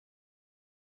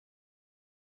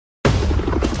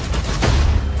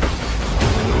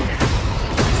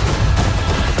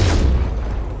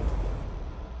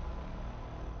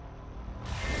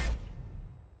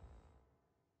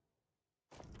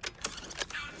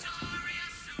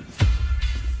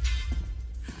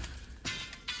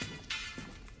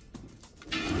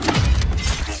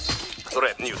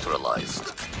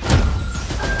neutralized.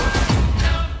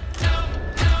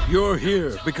 You're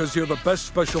here because you're the best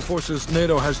special forces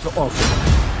NATO has to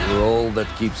offer. You're all that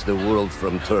keeps the world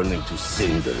from turning to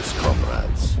cinders,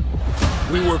 comrades.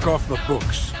 We work off the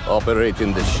books. Operate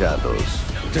in the shadows.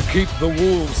 To keep the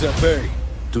wolves at bay.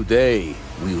 Today,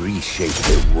 we reshape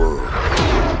the world.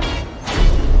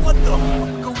 What the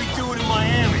fuck are we doing in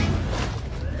Miami?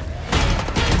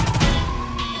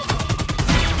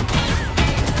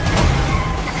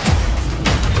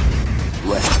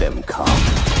 Let them come.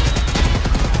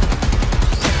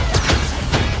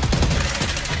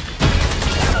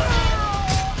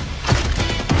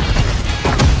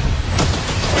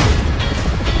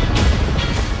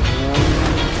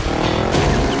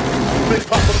 Big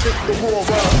Papa pick the war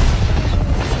up.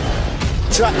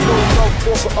 Jack no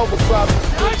force of other crowd.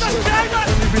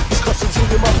 Any repercussions in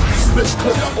your mouth. Split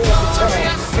clip all the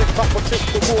time. Big Papa pick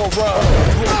the war up.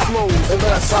 War flows, and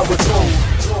that's how it goes.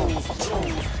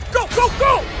 Go, go,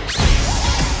 go!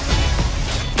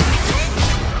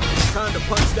 Time to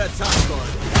punch that top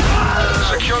guard.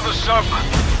 Secure the sub.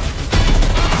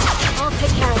 I'll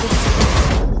take care of this.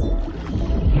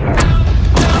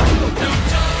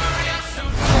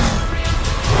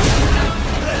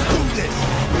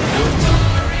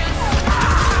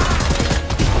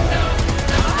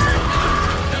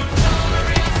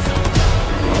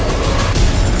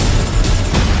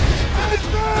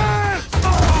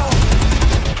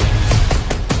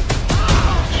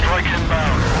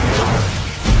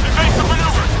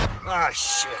 Ah,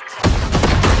 shit.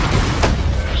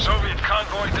 Soviet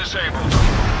convoy disabled.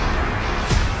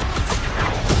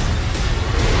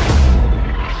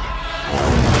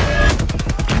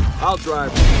 I'll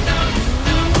drive.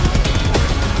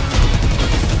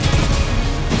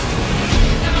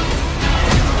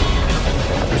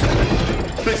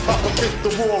 Big Papa pick the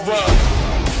war up.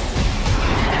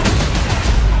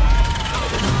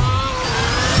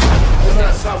 And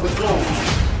that's how it goes.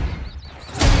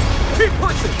 Keep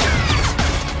pushing!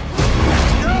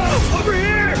 No! Over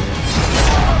here!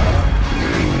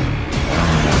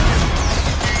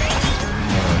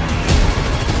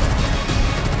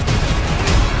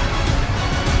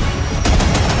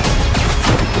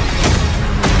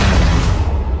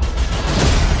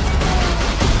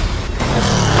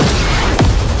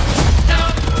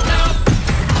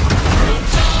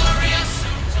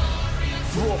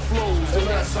 War flows, and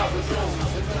that's how it goes.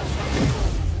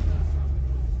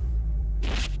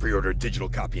 Pre-order a digital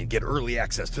copy and get early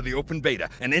access to the open beta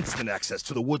and instant access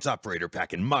to the Woods Operator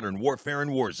Pack in Modern Warfare and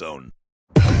Warzone.